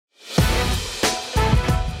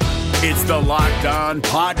It's the Locked On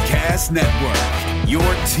Podcast Network, your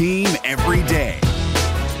team every day.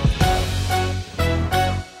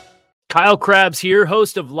 Kyle Krabs here,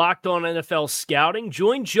 host of Locked On NFL Scouting.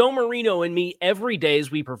 Join Joe Marino and me every day as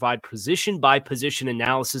we provide position-by-position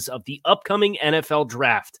analysis of the upcoming NFL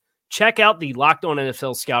Draft. Check out the Locked On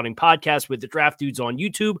NFL Scouting podcast with the Draft Dudes on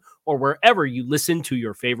YouTube or wherever you listen to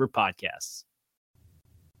your favorite podcasts.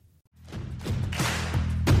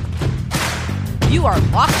 You are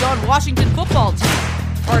Locked On Washington Football Team,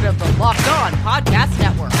 part of the Locked On Podcast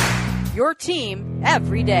Network, your team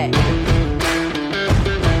every day.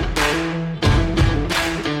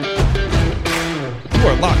 You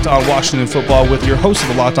are Locked On Washington Football with your host of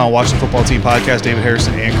the Locked On Washington Football Team podcast, David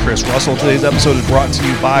Harrison and Chris Russell. Today's episode is brought to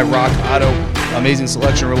you by Rock Auto. Amazing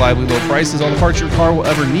selection, reliably low prices, all the parts your car will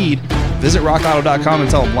ever need. Visit rockauto.com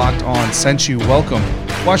and tell them Locked On sent you. Welcome,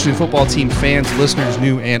 Washington Football Team fans, listeners,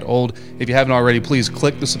 new and old. If you haven't already, please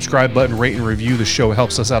click the subscribe button, rate and review the show. It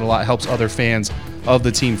helps us out a lot, helps other fans of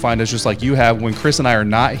the team find us just like you have. When Chris and I are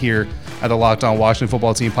not here at the Locked On Washington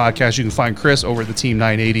Football Team podcast, you can find Chris over at the Team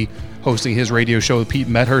 980, hosting his radio show with Pete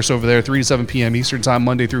Medhurst over there, 3 to 7 p.m. Eastern Time,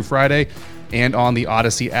 Monday through Friday, and on the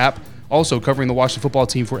Odyssey app. Also covering the Washington Football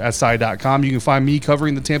Team for SI.com. You can find me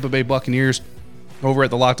covering the Tampa Bay Buccaneers over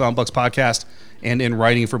at the Locked On Bucs podcast and in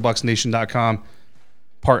writing for BucsNation.com,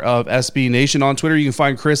 part of SB Nation. On Twitter, you can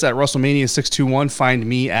find Chris at WrestleMania621, find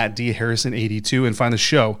me at DHarrison82, and find the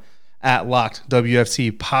show at Locked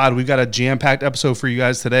WFT Pod. We've got a jam-packed episode for you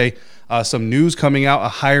guys today. Some news coming out, a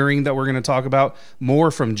hiring that we're going to talk about,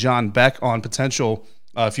 more from John Beck on potential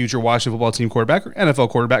future Washington Football Team quarterback or NFL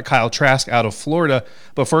quarterback Kyle Trask out of Florida.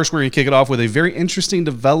 But first, we're going to kick it off with a very interesting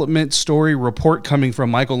development story report coming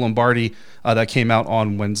from Michael Lombardi that came out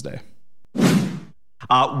on Wednesday.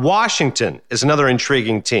 Washington is another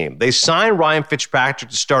intriguing team. They signed Ryan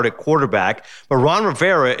Fitzpatrick to start at quarterback, but Ron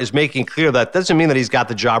Rivera is making clear that doesn't mean that he's got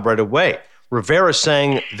the job right away. Rivera is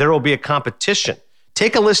saying there will be a competition.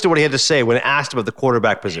 Take a listen to what he had to say when asked about the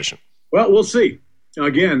quarterback position. Well, we'll see.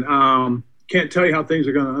 Again, can't tell you how things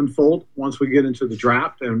are going to unfold once we get into the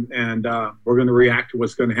draft, and we're going to react to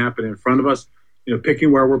what's going to happen in front of us. You know,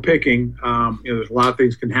 picking where we're picking, there's a lot of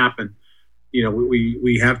things can happen. You know,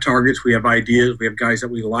 we have targets, we have ideas, we have guys that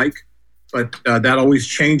we like, but that always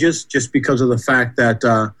changes just because of the fact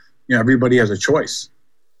that, everybody has a choice.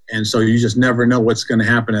 And so you just never know what's going to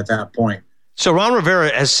happen at that point. So Ron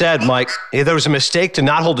Rivera has said, Mike, there was a mistake to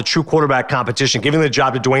not hold a true quarterback competition, giving the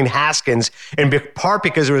job to Dwayne Haskins, in part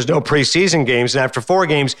because there was no preseason games. And after 4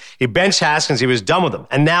 games, he benched Haskins. He was done with him.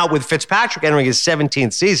 And now with Fitzpatrick entering his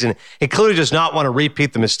 17th season, he clearly does not want to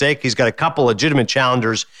repeat the mistake. He's got a couple legitimate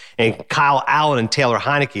challengers in Kyle Allen and Taylor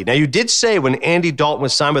Heineke. Now, you did say when Andy Dalton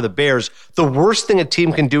was signed by the Bears, the worst thing a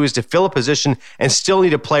team can do is to fill a position and still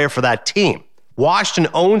need a player for that team.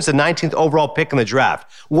 Washington owns the 19th overall pick in the draft.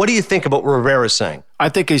 What do you think about what Rivera's saying? I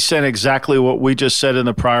think he's saying exactly what we just said in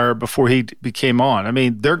the prior before he became on. I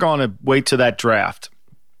mean, they're going to wait to that draft.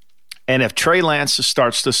 And if Trey Lance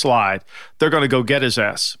starts to slide, they're going to go get his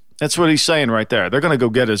ass. That's what he's saying right there. They're going to go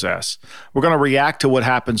get his ass. We're going to react to what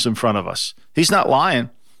happens in front of us. He's not lying.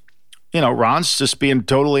 You know, Ron's just being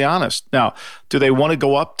totally honest. Now, do they want to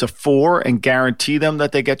go up to 4 and guarantee them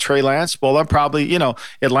that they get Trey Lance? Well, then probably,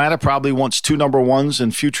 Atlanta probably wants 2 number ones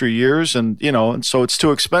in future years, and so it's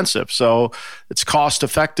too expensive. So it's cost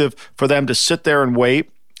effective for them to sit there and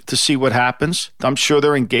wait to see what happens. I'm sure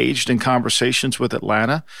they're engaged in conversations with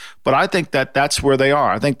Atlanta, but I think that that's where they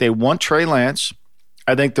are. I think they want Trey Lance.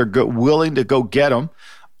 I think they're willing to go get him.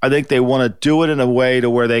 I think they want to do it in a way to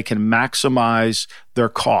where they can maximize their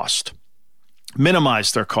cost.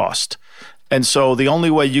 Minimize their cost. And so the only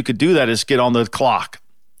way you could do that is get on the clock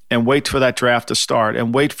and wait for that draft to start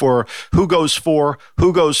and wait for who goes 4,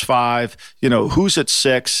 who goes 5, who's at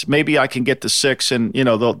 6. Maybe I can get to 6 and,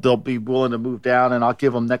 they'll be willing to move down and I'll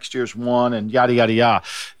give them next year's 1 and yada, yada, yada,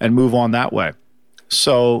 and move on that way.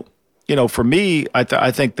 So, for me,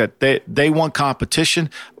 I think that they want competition.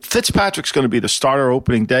 Fitzpatrick's going to be the starter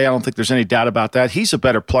opening day. I don't think there's any doubt about that. He's a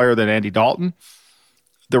better player than Andy Dalton.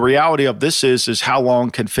 The reality of this is how long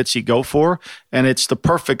can Fitzy go for? And it's the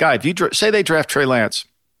perfect guy. If you say they draft Trey Lance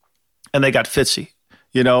and they got Fitzy,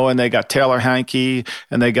 and they got Taylor Heineke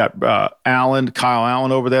and they got Kyle Allen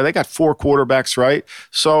over there. They got 4 quarterbacks, right?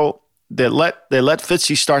 So they let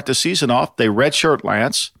Fitzy start the season off. They redshirt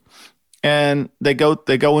Lance and they go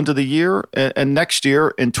into the year and next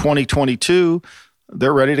year in 2022,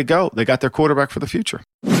 they're ready to go. They got their quarterback for the future.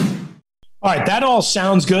 All right, that all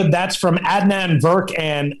sounds good. That's from Adnan Virk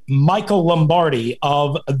and Michael Lombardi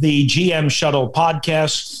of the GM Shuttle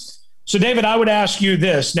podcast. So, David, I would ask you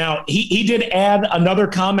this. Now, he did add another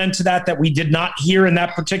comment to that we did not hear in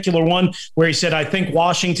that particular one, where he said, I think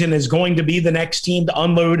Washington is going to be the next team to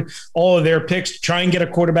unload all of their picks to try and get a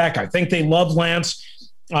quarterback. I think they love Lance.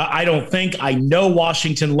 I know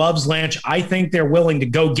Washington loves Lance. I think they're willing to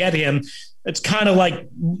go get him. It's kind of like,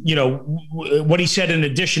 what he said in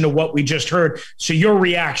addition to what we just heard. So your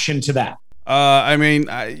reaction to that? I've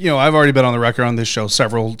already been on the record on this show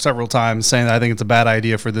several times saying that I think it's a bad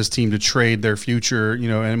idea for this team to trade their future,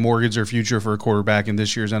 and mortgage their future for a quarterback in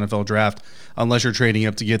this year's NFL draft, unless you're trading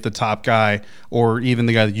up to get the top guy or even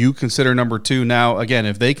the guy that you consider number 2. Now, again,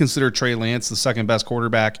 if they consider Trey Lance the second best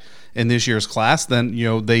quarterback in this year's class, then,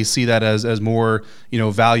 they see that as more,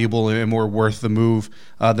 valuable and more worth the move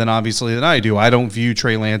than I do. I don't view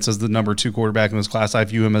Trey Lance as the number 2 quarterback in this class. I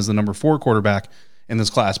view him as the number 4 quarterback in this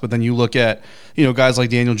class. But then you look at, guys like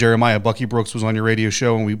Daniel Jeremiah. Bucky Brooks was on your radio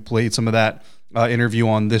show, and we played some of that interview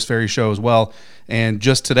on this very show as well. And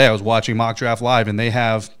just today I was watching Mock Draft Live, and they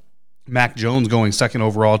have Mac Jones going second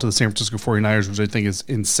overall to the San Francisco 49ers, which I think is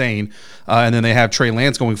insane. And then they have Trey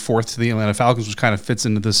Lance going 4th to the Atlanta Falcons, which kind of fits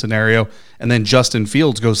into this scenario. And then Justin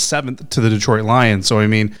Fields goes 7th to the Detroit Lions. So,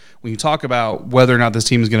 when you talk about whether or not this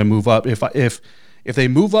team is going to move up, if they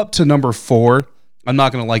move up to number 4, I'm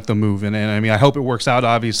not going to like the move. And I hope it works out,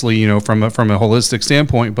 obviously, from a holistic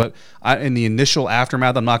standpoint. But in the initial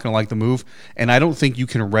aftermath, I'm not going to like the move. And I don't think you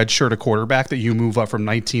can redshirt a quarterback that you move up from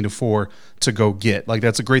 19 to 4 to go get. Like,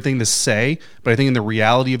 that's a great thing to say. But I think in the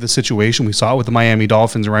reality of the situation, we saw it with the Miami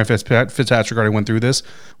Dolphins, and Ryan Fitzpatrick already went through this.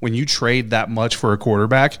 When you trade that much for a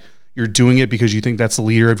quarterback, you're doing it because you think that's the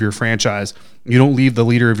leader of your franchise. You don't leave the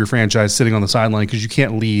leader of your franchise sitting on the sideline, because you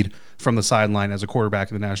can't lead from the sideline as a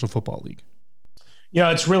quarterback in the National Football League.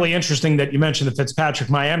 It's really interesting that you mentioned the Fitzpatrick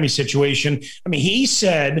Miami situation. He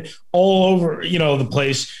said all over, the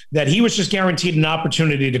place that he was just guaranteed an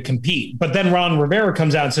opportunity to compete. But then Ron Rivera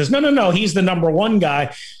comes out and says, no, he's the number 1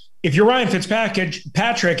 guy. If you're Ryan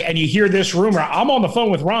Fitzpatrick and you hear this rumor, I'm on the phone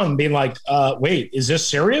with Ron being like, wait, is this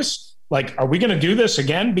serious? Like, are we going to do this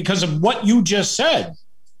again? Because of what you just said.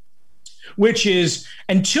 Which is,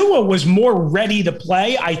 and Tua was more ready to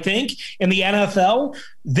play, I think, in the NFL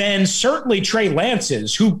than certainly Trey Lance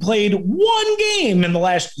is, who played 1 game in the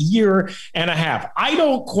last year and a half. I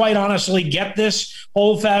don't quite honestly get this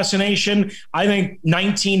whole fascination. I think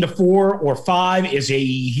 19 to 4 or 5 is a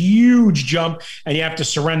huge jump, and you have to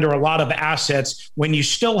surrender a lot of assets when you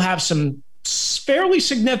still have some fairly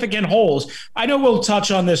significant holes. I know we'll touch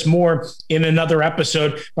on this more in another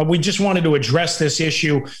episode, but we just wanted to address this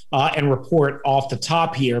issue and report off the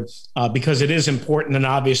top here because it is important, and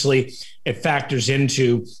obviously it factors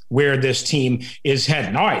into where this team is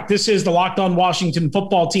heading. All right, this is the Locked On Washington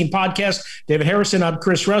Football Team podcast. David Harrison, I'm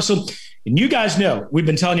Chris Russell. And you guys know we've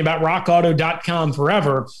been telling you about rockauto.com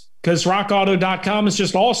forever, because rockauto.com is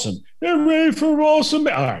just awesome. They're ready for awesome.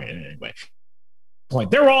 All right, anyway.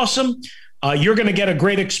 They're awesome. You're going to get a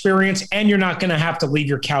great experience, and you're not going to have to leave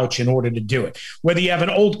your couch in order to do it. Whether you have an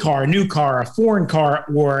old car, a new car, a foreign car,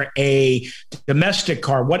 or a domestic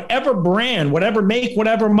car, whatever brand, whatever make,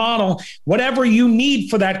 whatever model, whatever you need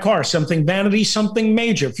for that car, something vanity, something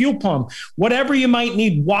major, fuel pump, whatever you might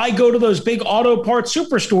need, why go to those big auto parts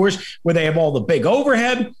superstores where they have all the big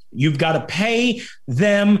overhead? You've got to pay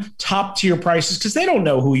them top tier prices because they don't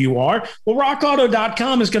know who you are. Well,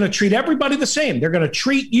 rockauto.com is going to treat everybody the same. They're going to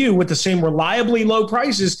treat you with the same reliably low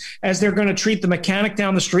prices as they're going to treat the mechanic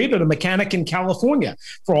down the street or the mechanic in California,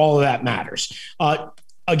 for all of that matters.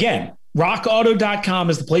 Again, rockauto.com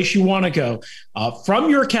is the place you want to go. From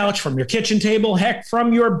your couch, from your kitchen table, heck,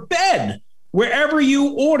 from your bed. Wherever you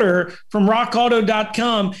order from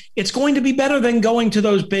rockauto.com, it's going to be better than going to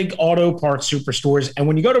those big auto parts superstores. And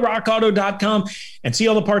when you go to rockauto.com and see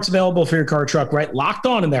all the parts available for your car or truck, right, locked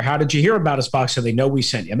on in there, how did you hear about us box, so they know we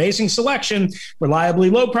sent you. Amazing selection, reliably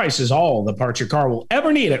low prices, all the parts your car will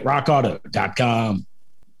ever need at rockauto.com.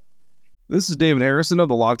 This is David Harrison of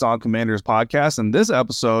the Locked On Commanders podcast, and this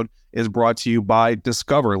episode is brought to you by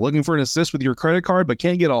Discover. Looking for an assist with your credit card but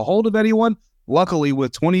can't get a hold of anyone? Luckily,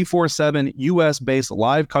 with 24/7 U.S.-based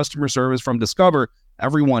live customer service from Discover,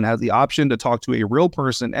 everyone has the option to talk to a real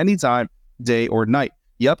person anytime, day or night.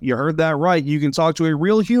 Yep, you heard that right. You can talk to a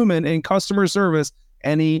real human in customer service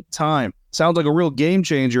anytime. Sounds like a real game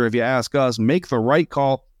changer if you ask us. Make the right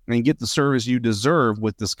call and get the service you deserve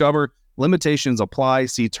with Discover. Limitations apply.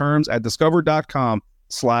 See terms at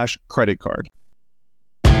discover.com/creditcard.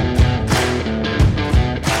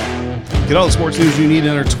 Get all the sports news you need in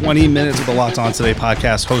under 20 minutes of the Locked On Today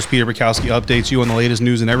podcast. Host Peter Bukowski updates you on the latest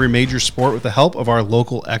news in every major sport with the help of our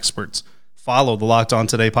local experts. follow the Locked On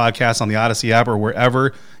Today podcast on the Odyssey app or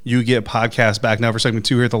wherever you get podcasts. Back now for segment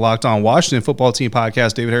 2 here at the Locked On Washington Football Team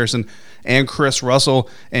podcast. David Harrison and Chris Russell.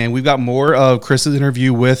 And we've got more of Chris's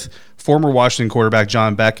interview with former Washington quarterback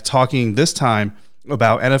John Beck, talking this time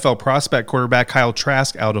about NFL prospect quarterback Kyle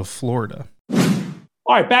Trask out of Florida.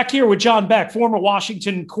 All right, back here with John Beck, former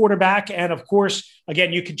Washington quarterback. And of course,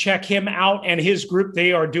 again, you can check him out and his group.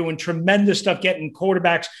 They are doing tremendous stuff, getting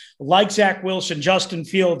quarterbacks like Zach Wilson, Justin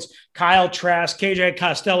Fields, Kyle Trask, KJ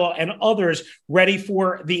Costello, and others ready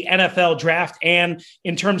for the NFL draft. And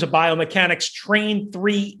in terms of biomechanics,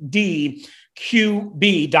 Train3D.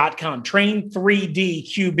 QB.com.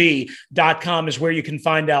 Train3DQB.com is where you can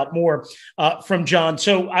find out more from John.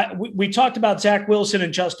 So we talked about Zach Wilson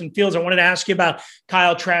and Justin Fields. I wanted to ask you about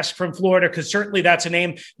Kyle Trask from Florida, because certainly that's a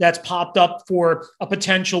name that's popped up for a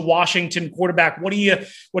potential Washington quarterback. What do you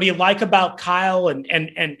like about Kyle and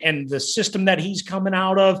the system that he's coming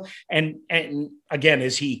out of? And again,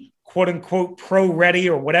 is he quote unquote pro ready,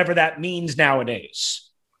 or whatever that means nowadays?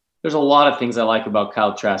 There's a lot of things I like about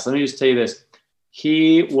Kyle Trask. Let me just tell you this.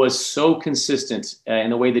 He was so consistent in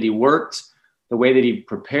the way that he worked, the way that he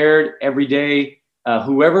prepared every day.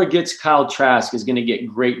 Whoever gets Kyle Trask is going to get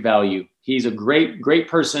great value. He's a great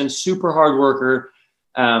person, super hard worker.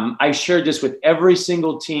 I shared this with every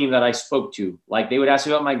single team that I spoke to. Like, they would ask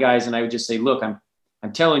me about my guys, and I would just say, look, I'm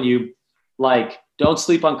telling you, like, don't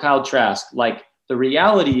sleep on Kyle Trask. Like, the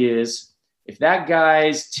reality is, if that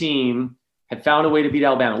guy's team had found a way to beat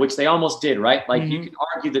Alabama, which they almost did, right? Like, you can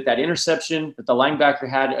argue that interception that the linebacker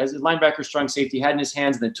had, as a linebacker strong safety, had in his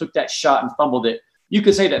hands and then took that shot and fumbled it. You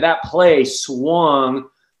could say that play swung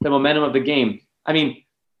the momentum of the game. I mean,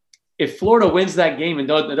 if Florida wins that game and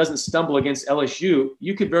doesn't stumble against LSU,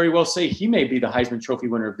 you could very well say he may be the Heisman Trophy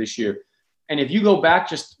winner of this year. And if you go back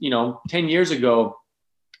just, 10 years ago,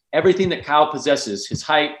 everything that Kyle possesses, his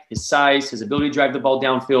height, his size, his ability to drive the ball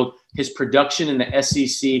downfield, his production in the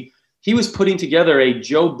SEC, he was putting together a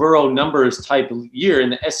Joe Burrow numbers type year in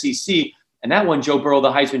the SEC, and that won Joe Burrow the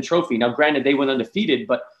Heisman Trophy. Now, granted, they went undefeated,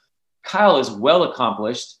 but Kyle is well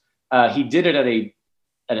accomplished. He did it at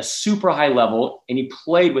a super high level, and he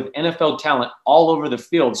played with NFL talent all over the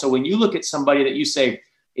field. So when you look at somebody that you say,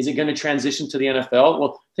 is it going to transition to the NFL?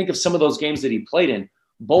 Well, think of some of those games that he played in.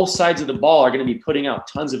 Both sides of the ball are going to be putting out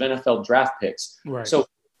tons of NFL draft picks. Right. So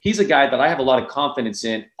he's a guy that I have a lot of confidence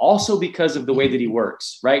in, also because of the way that he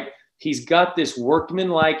works, right? He's got this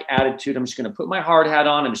workman-like attitude. I'm just going to put my hard hat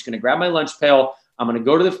on. I'm just going to grab my lunch pail. I'm going to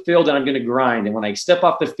go to the field and I'm going to grind. And when I step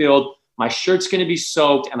off the field, my shirt's going to be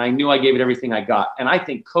soaked. And I knew I gave it everything I got. And I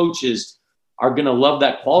think coaches are going to love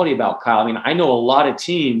that quality about Kyle. I mean, I know a lot of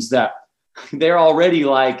teams that they're already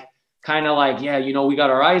yeah, we got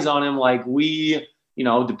our eyes on him. Like, we,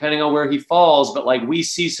 depending on where he falls, but like, we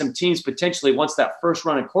see some teams potentially, once that first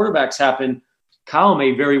run of quarterbacks happen, Kyle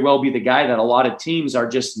may very well be the guy that a lot of teams are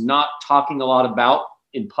just not talking a lot about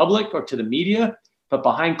in public or to the media, but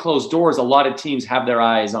behind closed doors, a lot of teams have their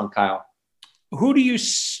eyes on Kyle. Who do you,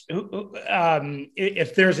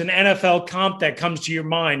 if there's an NFL comp that comes to your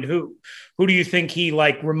mind, who do you think he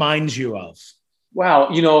reminds you of? Wow.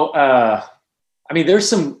 There's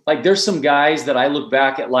some guys that I look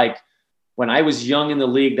back at, when I was young in the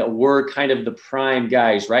league, that were kind of the prime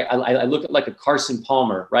guys, right? I look at a Carson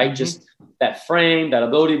Palmer, right? Mm-hmm. Just that frame, that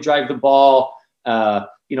ability to drive the ball,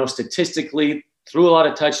 statistically threw a lot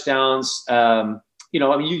of touchdowns.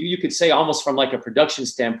 You could say almost from a production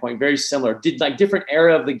standpoint, very similar. Did different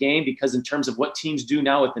era of the game, because in terms of what teams do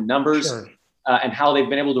now with the numbers, sure, and how they've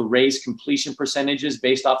been able to raise completion percentages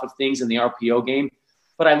based off of things in the RPO game.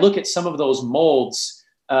 But I look at some of those molds.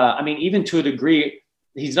 Even to a degree,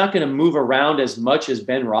 he's not going to move around as much as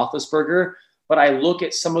Ben Roethlisberger, but I look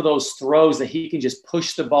at some of those throws that he can just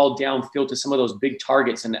push the ball downfield to some of those big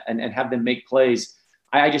targets and have them make plays.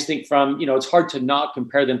 I just think it's hard to not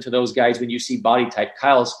compare them to those guys when you see body type.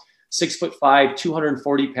 Kyle's 6'5",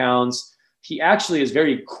 240 pounds. He actually is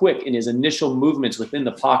very quick in his initial movements within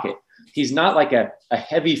the pocket. He's not like a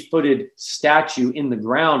heavy-footed statue in the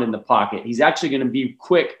ground in the pocket. He's actually going to be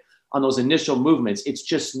quick on those initial movements. It's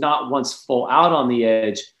just not once full out on the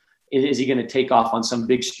edge, is he going to take off on some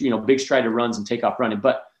big stride of runs and take off running.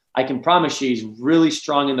 But I can promise you he's really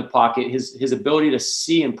strong in the pocket. His ability to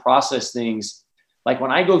see and process things, like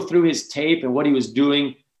when I go through his tape and what he was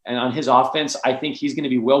doing and on his offense, I think he's going to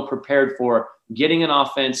be well prepared for getting an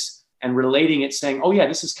offense and relating it, saying, oh yeah,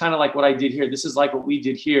 this is kind of like what I did here. This is like what we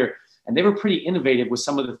did here. And they were pretty innovative with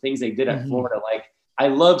some of the things they did at Florida. Like, I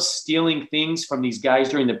love stealing things from these guys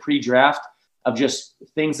during the pre-draft, of just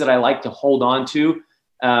things that I like to hold on to.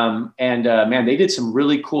 Man, they did some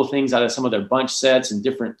really cool things out of some of their bunch sets and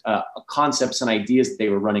different concepts and ideas that they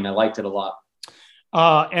were running. I liked it a lot.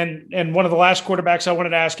 And one of the last quarterbacks I wanted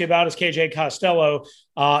to ask you about is KJ Costello.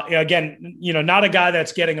 Again, not a guy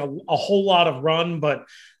that's getting a whole lot of run, but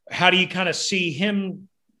how do you kind of see him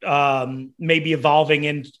maybe evolving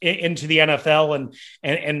into the NFL,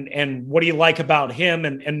 and what do you like about him,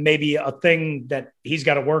 and maybe a thing that he's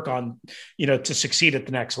got to work on, to succeed at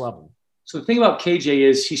the next level? So the thing about KJ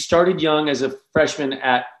is he started young as a freshman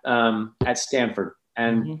at Stanford,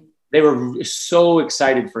 and they were so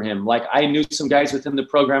excited for him. Like, I knew some guys within the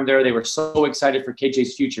program there. They were so excited for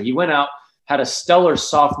KJ's future. He went out, had a stellar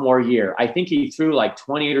sophomore year. I think he threw like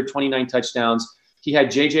 28 or 29 touchdowns. He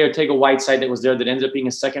had J.J. Ortega-Whiteside that was there that ended up being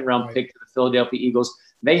a second-round pick to the Philadelphia Eagles.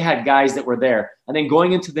 They had guys that were there. And then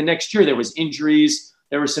going into the next year, there was injuries.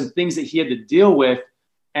 There were some things that he had to deal with.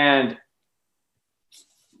 And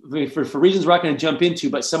for reasons we're not going to jump into,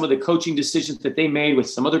 but some of the coaching decisions that they made with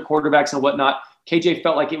some other quarterbacks and whatnot, KJ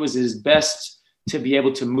felt like it was his best to be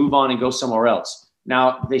able to move on and go somewhere else.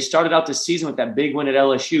 Now, they started out the season with that big win at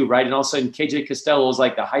LSU, right? And all of a sudden, KJ Costello was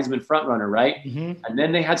like the Heisman frontrunner, right? And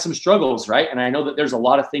then they had some struggles, right? And I know that there's a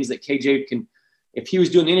lot of things that KJ can, if he was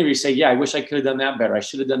doing the interview, say, yeah, I wish I could have done that better. I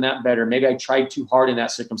should have done that better. Maybe I tried too hard in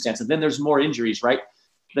that circumstance. And then there's more injuries, right?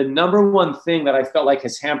 The number one thing that I felt like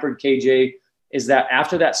has hampered KJ is that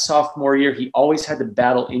after that sophomore year, he always had to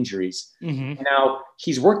battle injuries. Now,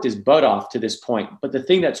 he's worked his butt off to this point. But the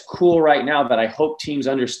thing that's cool right now that I hope teams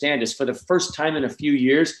understand is for the first time in a few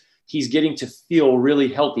years, he's getting to feel really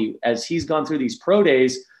healthy. As he's gone through these pro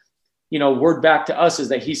days, word back to us is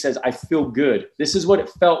that he says, I feel good. This is what it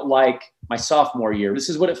felt like my sophomore year. This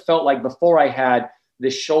is what it felt like before I had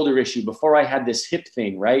this shoulder issue, before I had this hip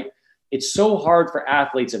thing, right? It's so hard for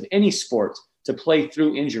athletes of any sport to play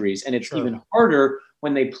through injuries. And it's even harder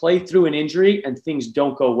when they play through an injury and things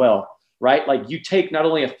don't go well, right? Like, you take not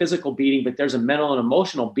only a physical beating, but there's a mental and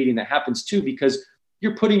emotional beating that happens too, because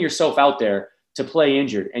you're putting yourself out there to play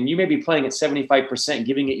injured, and you may be playing at 75%,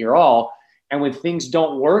 giving it your all. And when things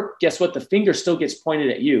don't work, guess what? The finger still gets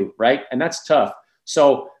pointed at you, right? And that's tough.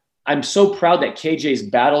 So I'm so proud that KJ's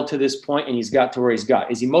battled to this point and he's got to where he's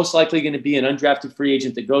got. Is he most likely going to be an undrafted free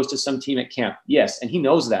agent that goes to some team at camp? Yes. And he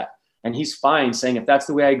knows that. And he's fine saying, if that's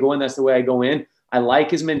the way I go in, that's the way I go in. I like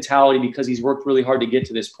his mentality because he's worked really hard to get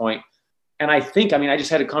to this point. And I just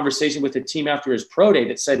had a conversation with a team after his pro day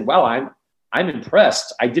that said, wow, I'm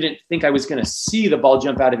impressed. I didn't think I was going to see the ball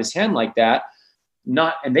jump out of his hand like that.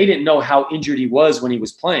 And they didn't know how injured he was when he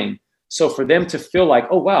was playing. So for them to feel like,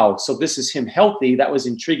 oh, wow, so this is him healthy, that was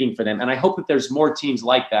intriguing for them. And I hope that there's more teams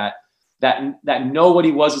like that know what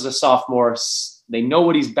he was as a sophomore. They know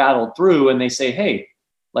what he's battled through, and they say, hey,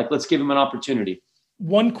 let's give him an opportunity.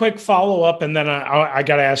 One quick follow-up, and then I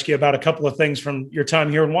got to ask you about a couple of things from your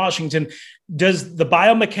time here in Washington. Does the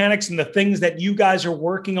biomechanics and the things that you guys are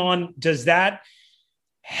working on, does that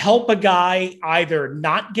help a guy either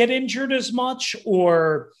not get injured as much,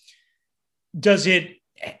 or does it,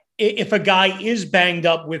 if a guy is banged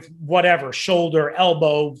up with whatever, shoulder,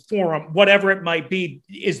 elbow, forearm, whatever it might be,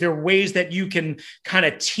 is there ways that you can kind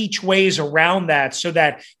of teach ways around that so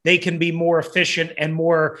that they can be more efficient and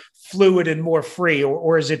more fluid and more free,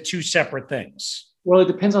 or is it two separate things? Well, it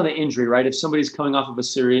depends on the injury, right? If somebody's coming off of a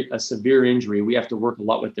severe injury, we have to work a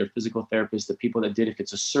lot with their physical therapist, the people that did, if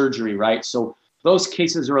it's a surgery, right? So those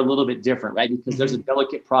cases are a little bit different, right? Because there's a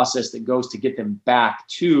delicate process that goes to get them back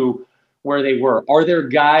to where they were. Are there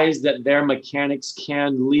guys that their mechanics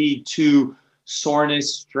can lead to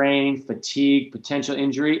soreness, strain, fatigue, potential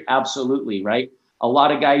injury? Absolutely, right? A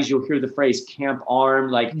lot of guys, you'll hear the phrase camp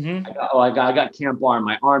arm, like, I got camp arm,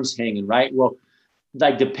 my arm's hanging, right? Well,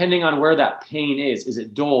 like, depending on where that pain is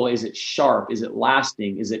it dull? Is it sharp? Is it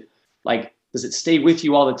lasting? Is it does it stay with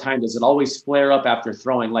you all the time? Does it always flare up after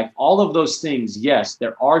throwing? Like, all of those things, yes,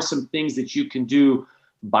 there are some things that you can do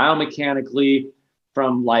biomechanically,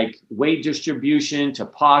 from like weight distribution to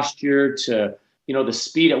posture to, the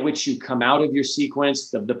speed at which you come out of your sequence,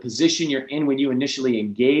 the position you're in when you initially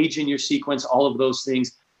engage in your sequence, all of those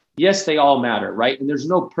things. Yes, they all matter, right? And there's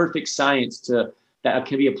no perfect science that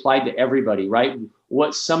can be applied to everybody, right?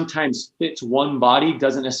 What sometimes fits one body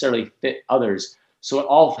doesn't necessarily fit others. So it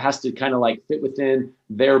all has to kind of like fit within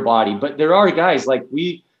their body. But there are guys, like,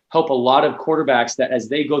 we help a lot of quarterbacks that as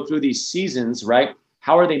they go through these seasons, right?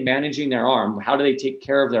 How are they managing their arm? How do they take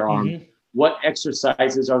care of their arm? What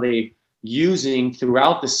exercises are they using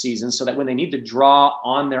throughout the season so that when they need to draw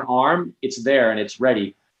on their arm, it's there and it's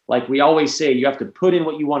ready? Like we always say, you have to put in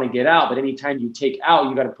what you want to get out, but anytime you take out,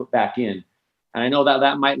 you got to put back in. And I know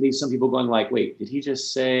that might leave some people going like, wait, did he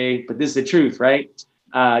just say, but this is the truth, right?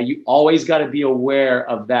 You always got to be aware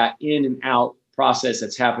of that in and out process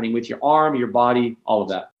that's happening with your arm, your body, all of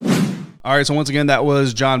that. All right, so once again, that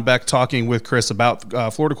was John Beck talking with Chris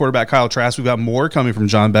about Florida quarterback Kyle Trask. We've got more coming from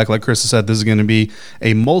John Beck. Like Chris has said, this is going to be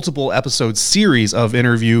a multiple episode series of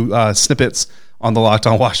interview snippets on the Locked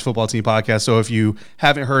On Washington Football Team podcast. So if you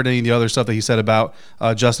haven't heard any of the other stuff that he said about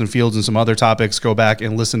Justin Fields and some other topics, go back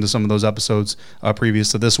and listen to some of those episodes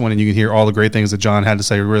previous to this one, and you can hear all the great things that John had to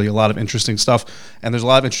say. Really a lot of interesting stuff. And there's a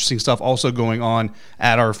lot of interesting stuff also going on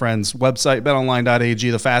at our friend's website,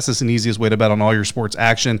 betonline.ag, the fastest and easiest way to bet on all your sports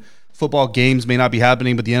action. Football games may not be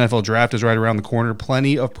happening, but the NFL draft is right around the corner.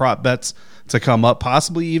 Plenty of prop bets to come up,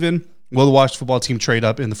 possibly even will the Washington Football Team trade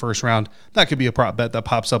up in the first round? That could be a prop bet that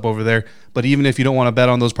pops up over there. But even if you don't want to bet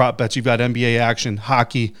on those prop bets, you've got NBA action,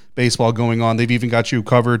 hockey, baseball going on. They've even got you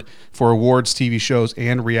covered for awards, TV shows,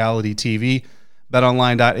 and reality TV.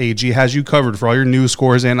 BetOnline.ag has you covered for all your news,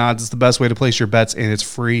 scores, and odds. It's the best way to place your bets, and it's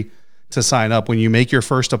free to sign up. When you make your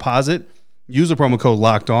first deposit, use the promo code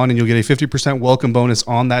LOCKEDON, and you'll get a 50% welcome bonus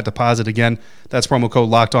on that deposit. Again, that's promo code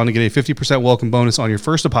LOCKEDON to get a 50% welcome bonus on your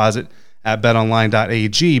first deposit at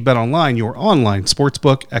betonline.ag. BetOnline, your online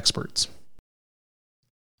sportsbook experts.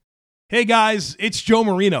 Hey guys, it's Joe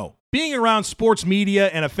Marino. Being around sports media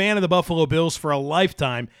and a fan of the Buffalo Bills for a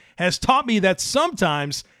lifetime has taught me that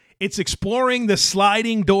sometimes it's exploring the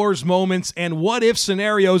sliding doors moments and what-if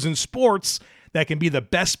scenarios in sports that can be the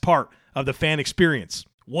best part of the fan experience.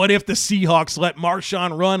 What if the Seahawks let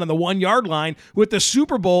Marshawn run on the 1-yard line with the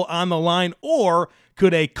Super Bowl on the line? Or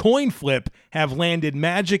could a coin flip have landed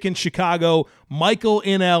Magic in Chicago, Michael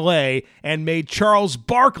in LA, and made Charles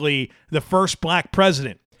Barkley the first black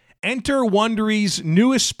president? Enter Wondery's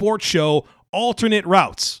newest sports show, Alternate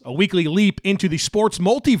Routes, a weekly leap into the sports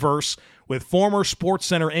multiverse with former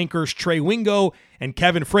SportsCenter anchors Trey Wingo and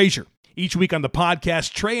Kevin Frazier. Each week on the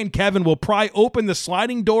podcast, Trey and Kevin will pry open the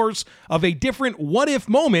sliding doors of a different what-if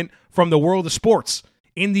moment from the world of sports.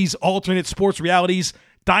 In these alternate sports realities,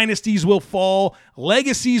 dynasties will fall,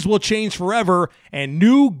 legacies will change forever, and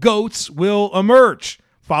new GOATs will emerge.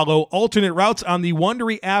 Follow Alternate Routes on the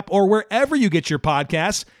Wondery app or wherever you get your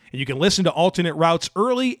podcasts, and you can listen to Alternate Routes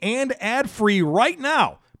early and ad-free right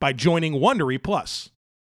now by joining Wondery Plus.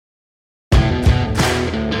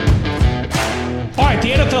 All right,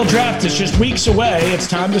 the NFL draft is just weeks away. It's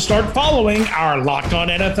time to start following our Locked On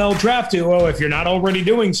NFL Draft Duo. If you're not already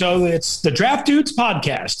doing so, it's the Draft Dudes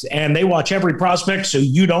podcast, and they watch every prospect so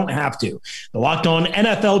you don't have to. The Locked On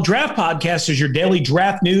NFL Draft podcast is your daily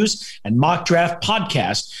draft news and mock draft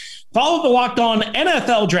podcast. Follow the Locked On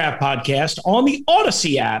NFL Draft podcast on the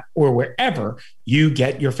Odyssey app or wherever you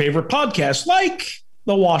get your favorite podcasts, like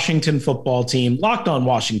the Washington Football Team, Locked On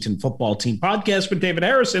Washington Football Team podcast with David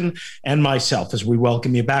Harrison and myself as we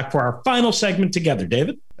welcome you back for our final segment together.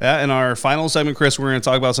 David? Yeah, in our final segment, Chris, we're going to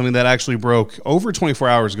talk about something that actually broke over 24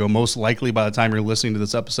 hours ago, most likely by the time you're listening to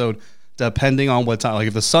this episode, depending on what time. Like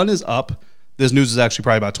if the sun is up, this news is actually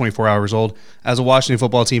probably about 24 hours old. As a Washington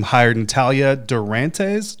Football Team hired Natalia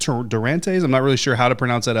Dorantes. I'm not really sure how to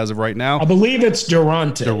pronounce that as of right now. I believe it's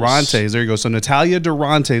Dorantes. Dorantes, there you go. So Natalia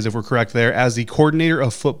Dorantes, if we're correct there, as the coordinator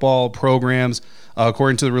of football programs.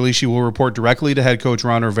 According to the release, she will report directly to head coach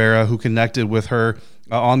Ron Rivera, who connected with her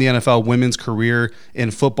on the NFL Women's Career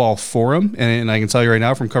in Football Forum. And I can tell you right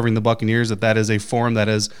now from covering the Buccaneers that is a forum that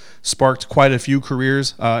has sparked quite a few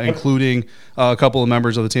careers, including a couple of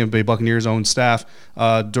members of the Tampa Bay Buccaneers' own staff.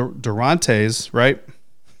 Dorantes, right?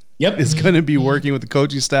 Yep. Is going to be working with the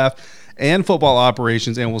coaching staff and football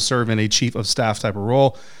operations and will serve in a chief of staff type of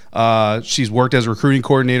role. She's worked as a recruiting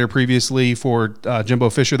coordinator previously for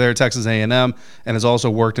Jimbo Fisher there at Texas A&M and has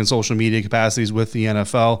also worked in social media capacities with the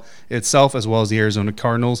NFL itself, as well as the Arizona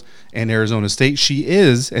Cardinals and Arizona State. She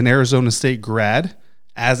is an Arizona State grad,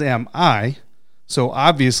 as am I. So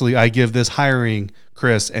obviously I give this hiring,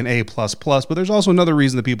 Chris, an A++, but there's also another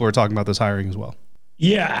reason that people are talking about this hiring as well.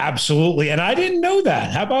 Yeah, absolutely. And I didn't know that.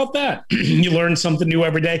 How about that? You learn something new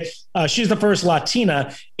every day. She's the first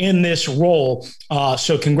Latina in this role.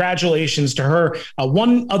 So congratulations to her.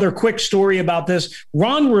 One other quick story about this.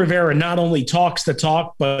 Ron Rivera not only talks the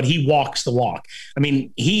talk, but he walks the walk. I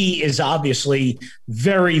mean, he is obviously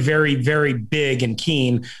very, very, very big and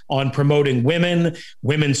keen on promoting women,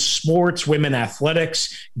 women's sports, women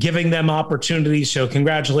athletics, giving them opportunities. So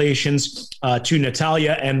congratulations to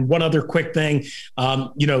Natalia. And one other quick thing,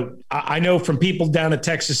 I know from people down at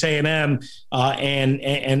Texas A&M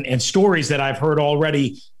and stories that I've heard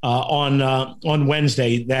already on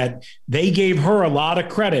Wednesday that they gave her a lot of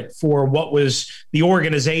credit for what was the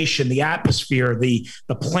organization, the atmosphere, the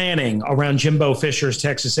planning around Jimbo Fisher's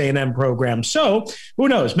Texas A&M program. So who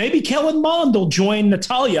knows? Maybe Kellen Mond will join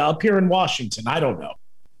Natalia up here in Washington. I don't know.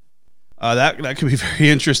 That could be very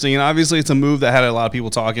interesting, and obviously it's a move that had a lot of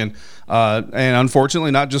people talking, and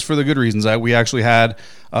unfortunately not just for the good reasons. We actually had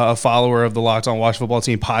a follower of the Locked On Washington Football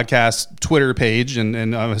Team podcast Twitter page, and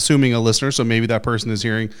I'm assuming a listener, so maybe that person is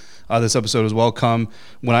hearing this episode as well.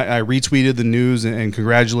 When I retweeted the news and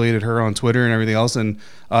congratulated her on Twitter and everything else, and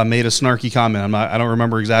made a snarky comment. I don't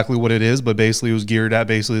remember exactly what it is, but basically it was geared at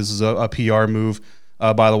this is a PR move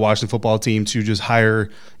by the Washington Football Team to just hire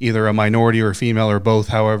either a minority or a female or both,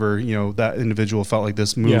 however, that individual felt like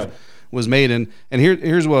this move was made. And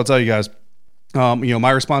here's what I'll tell you guys. My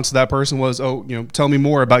response to that person was, tell me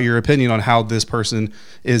more about your opinion on how this person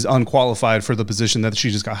is unqualified for the position that she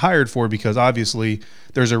just got hired for, because obviously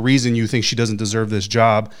there's a reason you think she doesn't deserve this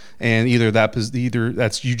job. And either that's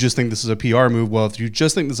you just think this is a PR move. Well, if you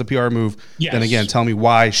just think this is a PR move, then again, tell me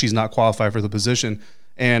why she's not qualified for the position.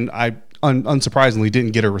 And I unsurprisingly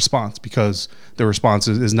didn't get a response, because the response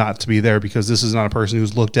is not to be there, because this is not a person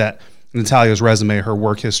who's looked at Natalia's resume, her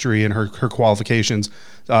work history, and her qualifications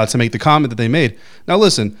to make the comment that they made. Now,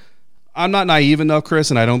 listen, I'm not naive enough,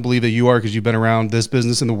 Chris, and I don't believe that you are, because you've been around this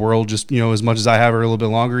business in the world just as much as I have, or a little bit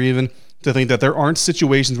longer even, to think that there aren't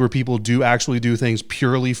situations where people do actually do things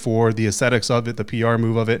purely for the aesthetics of it, the PR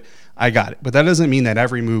move of it. I got it. But that doesn't mean that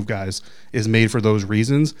every move, guys, is made for those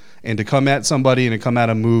reasons. And to come at somebody and to come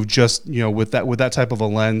at a move just, with that type of a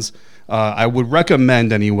lens, I would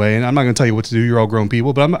recommend anyway, and I'm not going to tell you what to do, you're all grown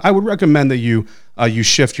people, but I would recommend that you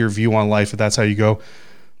shift your view on life if that's how you go.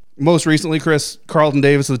 Most recently, Chris, Carlton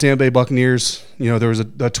Davis of the Tampa Bay Buccaneers, there was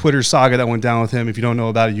a Twitter saga that went down with him. If you don't know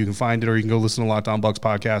about it, you can find it, or you can go listen to Locked On Bucs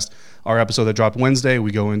podcast, our episode that dropped Wednesday.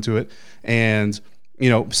 We go into it, and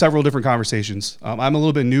several different conversations. I'm a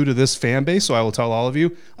little bit new to this fan base, so I will tell all of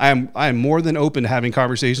you, I am more than open to having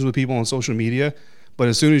conversations with people on social media. But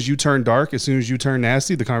as soon as you turn dark, as soon as you turn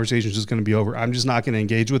nasty, the conversation is just going to be over. I'm just not going to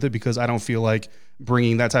engage with it, because I don't feel like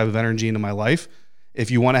bringing that type of energy into my life. If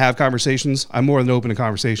you want to have conversations, I'm more than open to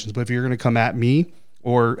conversations. But if you're going to come at me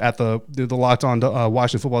or at the Locked On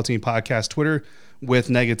Washington Football Team podcast Twitter with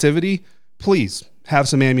negativity, please have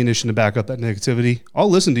some ammunition to back up that negativity. I'll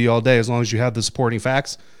listen to you all day as long as you have the supporting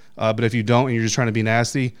facts. But if you don't and you're just trying to be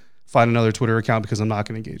nasty, find another Twitter account, because I'm not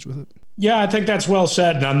going to engage with it. Yeah, I think that's well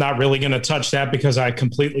said, and I'm not really going to touch that, because I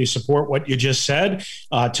completely support what you just said,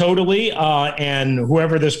 totally. And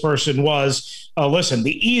whoever this person was, listen,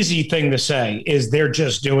 the easy thing to say is they're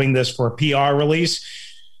just doing this for a PR release.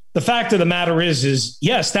 The fact of the matter is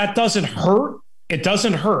yes, that doesn't hurt. It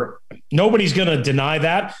doesn't hurt. Nobody's going to deny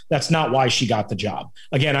that. That's not why she got the job.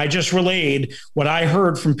 Again, I just relayed what I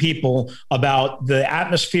heard from people about the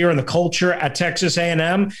atmosphere and the culture at Texas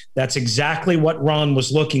A&M. That's exactly what Ron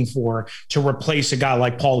was looking for to replace a guy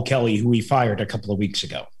like Paul Kelly, who he fired a couple of weeks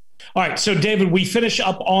ago. All right, so David, we finish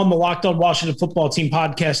up on the Locked On Washington Football Team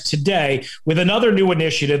podcast today with another new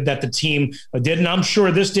initiative that the team did, and I'm sure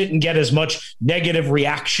this didn't get as much negative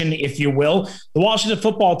reaction, if you will. The Washington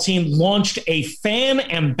Football Team launched a Fan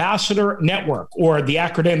Ambassador Network, or the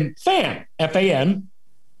acronym FAN, F-A-N.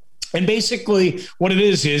 And basically what it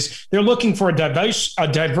is they're looking for a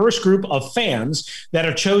diverse group of fans that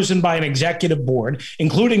are chosen by an executive board,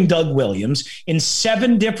 including Doug Williams, in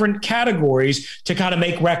 7 different categories to kind of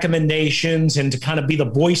make recommendations and to kind of be the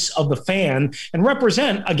voice of the fan and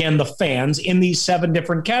represent, again, the fans in these 7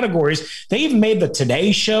 different categories. They even made the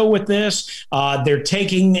Today Show with this. They're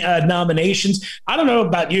taking nominations. I don't know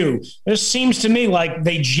about you. This seems to me like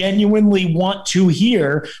they genuinely want to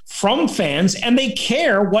hear from fans, and they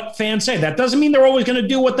care what fans say. That doesn't mean they're always going to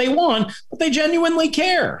do what they want, but they genuinely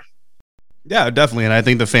care. Yeah, definitely. And I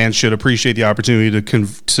think the fans should appreciate the opportunity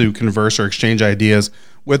to converse or exchange ideas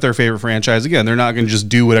with their favorite franchise. Again, they're not going to just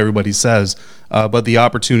do what everybody says, but the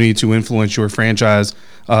opportunity to influence your franchise.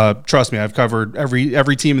 Trust me, I've covered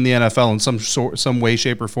every team in the NFL in some way,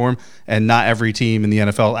 shape, or form, and not every team in the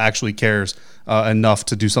NFL actually cares enough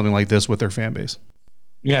to do something like this with their fan base.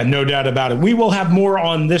 Yeah, no doubt about it. We will have more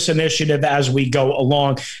on this initiative as we go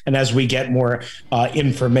along and as we get more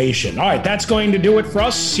information. All right, that's going to do it for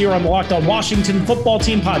us here on the Locked On Washington Football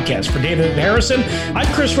Team podcast. For David Harrison, I'm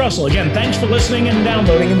Chris Russell. Again, thanks for listening and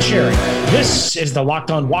downloading and sharing. This is the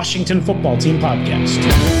Locked On Washington Football Team podcast.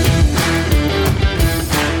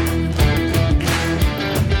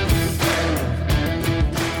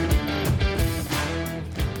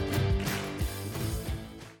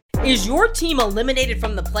 Is your team eliminated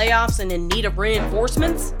from the playoffs and in need of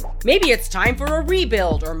reinforcements? Maybe it's time for a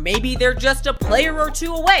rebuild, or maybe they're just a player or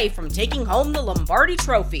two away from taking home the Lombardi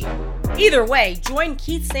Trophy. Either way, join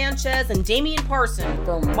Keith Sanchez and Damian Parson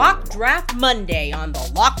for Mock Draft Monday on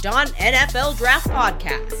the Locked On NFL Draft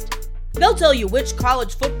Podcast. They'll tell you which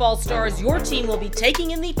college football stars your team will be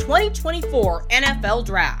taking in the 2024 NFL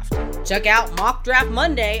Draft. Check out Mock Draft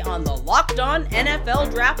Monday on the Locked On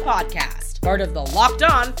NFL Draft Podcast, part of the Locked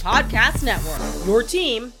On Podcast Network, your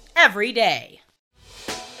team every day.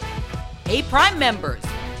 Hey, Prime members,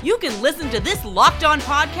 you can listen to this Locked On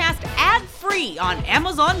podcast ad-free on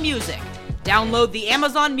Amazon Music. Download the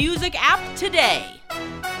Amazon Music app today.